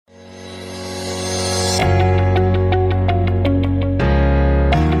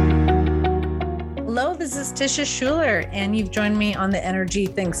Letitia Schuler, and you've joined me on the Energy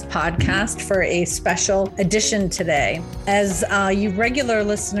Thinks podcast for a special edition today. As you regular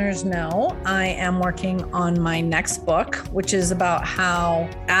listeners know, I am working on my next book, which is about how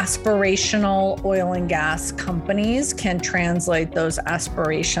aspirational oil and gas companies can translate those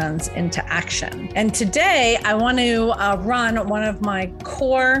aspirations into action. And today I want to run one of my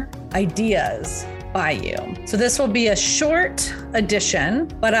core ideas by you. So this will be a short edition,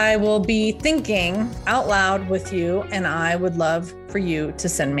 but I will be thinking out loud with you, and I would love for you to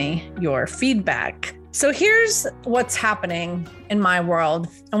send me your feedback. So here's what's happening in my world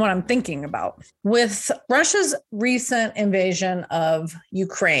and what I'm thinking about. With Russia's recent invasion of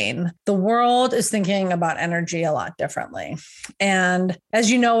Ukraine, the world is thinking about energy a lot differently. And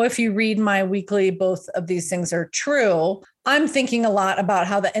as you know, if you read my weekly, both of these things are true, I'm thinking a lot about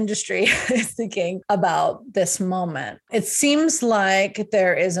how the industry is thinking about this moment. It seems like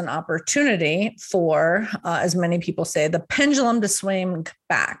there is an opportunity for, as many people say, the pendulum to swing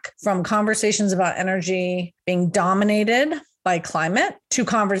back from conversations about energy being dominated by climate to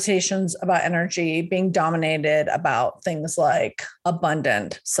conversations about energy being dominated about things like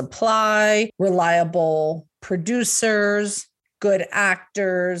abundant supply, reliable producers, good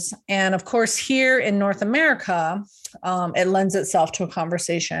actors. And of course, here in North America, it lends itself to a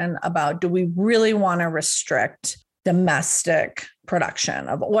conversation about, do we really want to restrict domestic production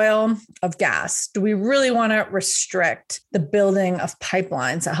of oil, of gas? Do we really want to restrict the building of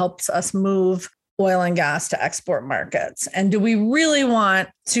pipelines that helps us move oil and gas to export markets? And do we really want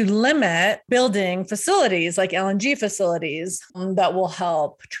to limit building facilities like LNG facilities that will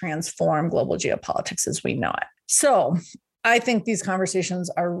help transform global geopolitics as we know it? So I think these conversations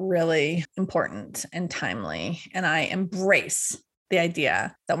are really important and timely, and I embrace the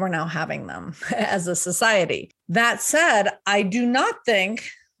idea that we're now having them as a society. That said, I do not think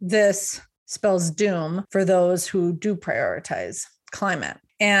this spells doom for those who do prioritize climate.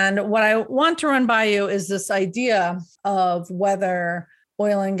 And what I want to run by you is this idea of whether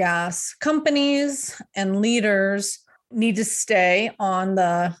oil and gas companies and leaders need to stay on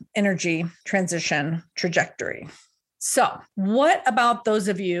the energy transition trajectory. So what about those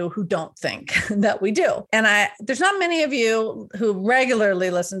of you who don't think that we do? And there's not many of you who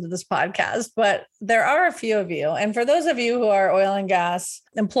regularly listen to this podcast, but there are a few of you. And for those of you who are oil and gas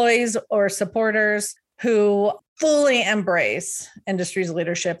employees or supporters who fully embrace industry's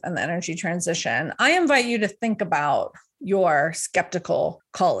leadership and the energy transition, I invite you to think about your skeptical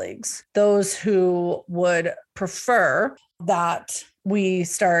colleagues, those who would prefer that we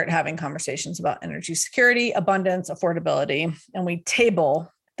start having conversations about energy security, abundance, affordability, and we table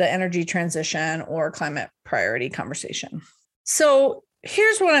the energy transition or climate priority conversation. So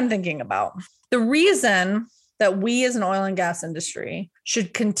here's what I'm thinking about. The reason that we as an oil and gas industry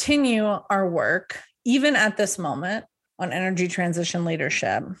should continue our work, even at this moment, on energy transition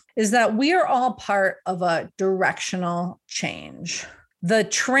leadership, is that we are all part of a directional change. The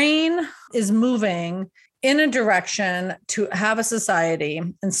train is moving in a direction to have a society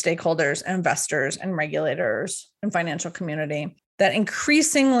and stakeholders, and investors and regulators and financial community that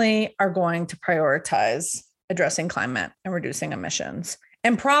increasingly are going to prioritize addressing climate and reducing emissions,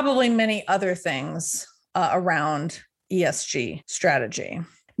 and probably many other things around ESG strategy.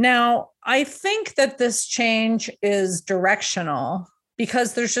 Now, I think that this change is directional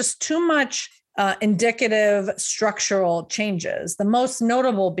because there's just too much indicative structural changes. The most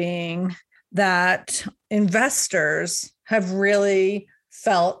notable being that investors have really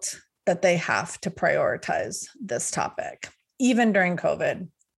felt that they have to prioritize this topic, even during COVID,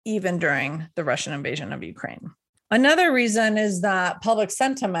 even during the Russian invasion of Ukraine. Another reason is that public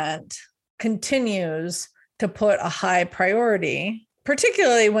sentiment continues to put a high priority,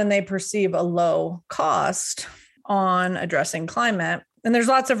 particularly when they perceive a low cost on addressing climate. And there's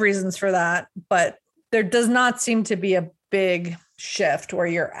lots of reasons for that, but there does not seem to be a big shift where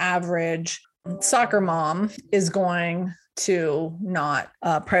your average soccer mom is going to not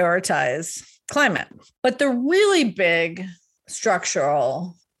prioritize climate. But the really big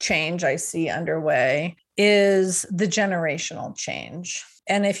structural change I see underway is the generational change.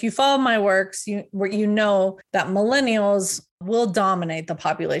 And if you follow my works, you know that millennials will dominate the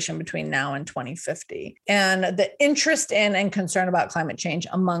population between now and 2050. And the interest in and concern about climate change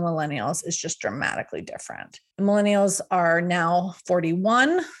among millennials is just dramatically different. Millennials are now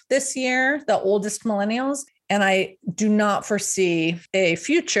 41 this year, the oldest millennials. And I do not foresee a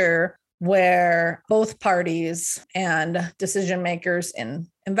future where both parties and decision makers in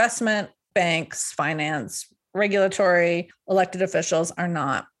investment, banks, finance, regulatory, elected officials are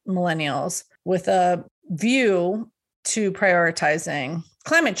not millennials with a view to prioritizing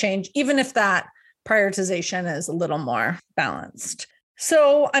climate change, even if that prioritization is a little more balanced.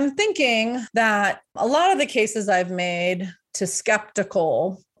 So I'm thinking that a lot of the cases I've made to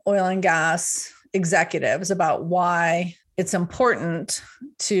skeptical oil and gas executives about why it's important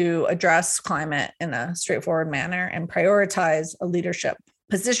to address climate in a straightforward manner and prioritize a leadership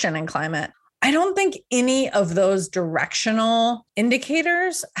position in climate, I don't think any of those directional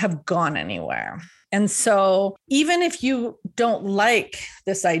indicators have gone anywhere. And so even if you don't like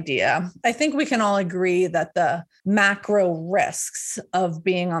this idea, I think we can all agree that the macro risks of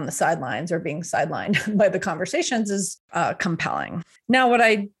being on the sidelines or being sidelined by the conversations is compelling. Now, what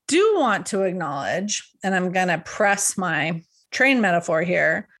I do want to acknowledge, and I'm going to press my train metaphor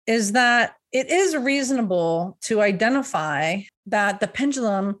here, is that it is reasonable to identify that the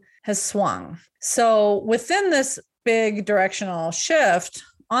pendulum has swung. So within this big directional shift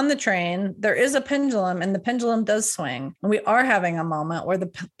on the train, there is a pendulum and the pendulum does swing. And we are having a moment where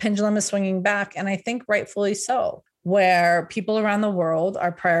the pendulum is swinging back. And I think rightfully so, where people around the world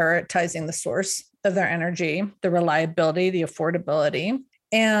are prioritizing the source of their energy, the reliability, the affordability,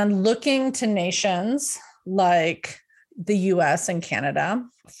 and looking to nations like the US and Canada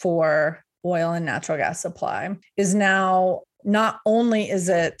for oil and natural gas supply is now, not only is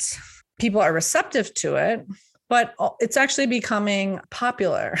it people are receptive to it, but it's actually becoming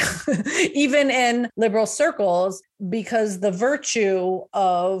popular, even in liberal circles, because the virtue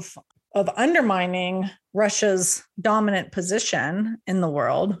of undermining Russia's dominant position in the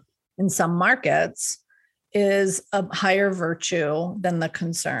world in some markets is a higher virtue than the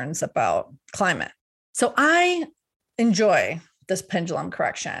concerns about climate. So I enjoy this pendulum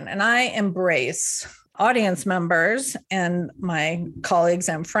correction, and I embrace audience members and my colleagues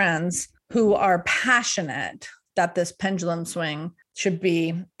and friends who are passionate that this pendulum swing should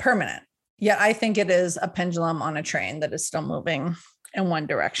be permanent. Yet I think it is a pendulum on a train that is still moving in one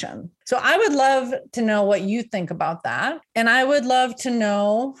direction. So I would love to know what you think about that. And I would love to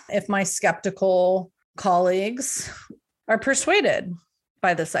know if my skeptical colleagues are persuaded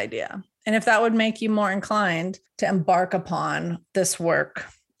by this idea, and if that would make you more inclined to embark upon this work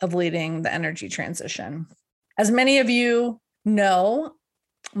of leading the energy transition. As many of you know,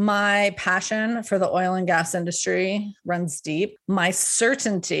 my passion for the oil and gas industry runs deep. My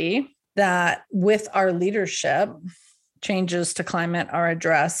certainty that with our leadership, changes to climate are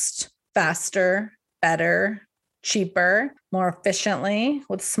addressed faster, better, cheaper, more efficiently,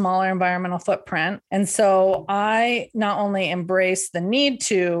 with smaller environmental footprint. And so I not only embrace the need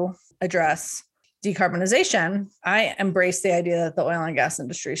to address decarbonization, I embrace the idea that the oil and gas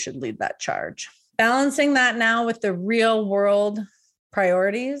industry should lead that charge. Balancing that now with the real world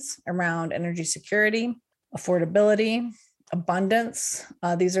priorities around energy security, affordability, abundance.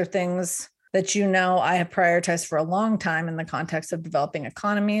 These are things that I have prioritized for a long time in the context of developing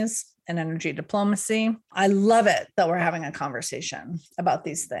economies and energy diplomacy. I love it that we're having a conversation about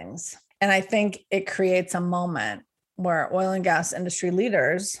these things. And I think it creates a moment where oil and gas industry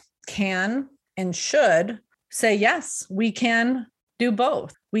leaders can and should say, yes, we can do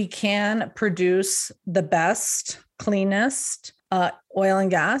both. We can produce the best, cleanest oil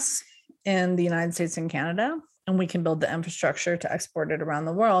and gas in the United States and Canada, and we can build the infrastructure to export it around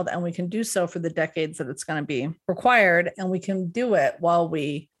the world. And we can do so for the decades that it's going to be required. And we can do it while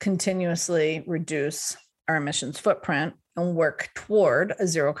we continuously reduce our emissions footprint and work toward a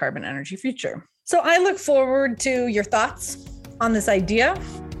zero carbon energy future. So I look forward to your thoughts on this idea.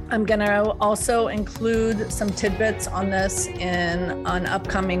 I'm going to also include some tidbits on this in an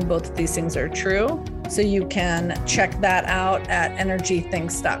upcoming Both of These Things Are True. So you can check that out at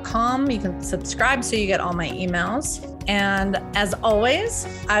energythinks.com. You can subscribe so you get all my emails. And as always,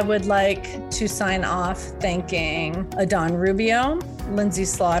 I would like to sign off thanking Adon Rubio, Lindsay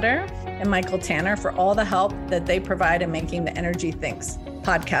Slaughter, and Michael Tanner for all the help that they provide in making the Energy Thinks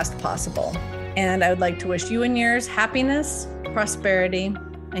podcast possible. And I would like to wish you and yours happiness, prosperity,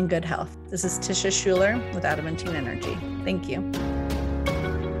 and good health. This is Tisha Schuler with Adamantine Energy. Thank you.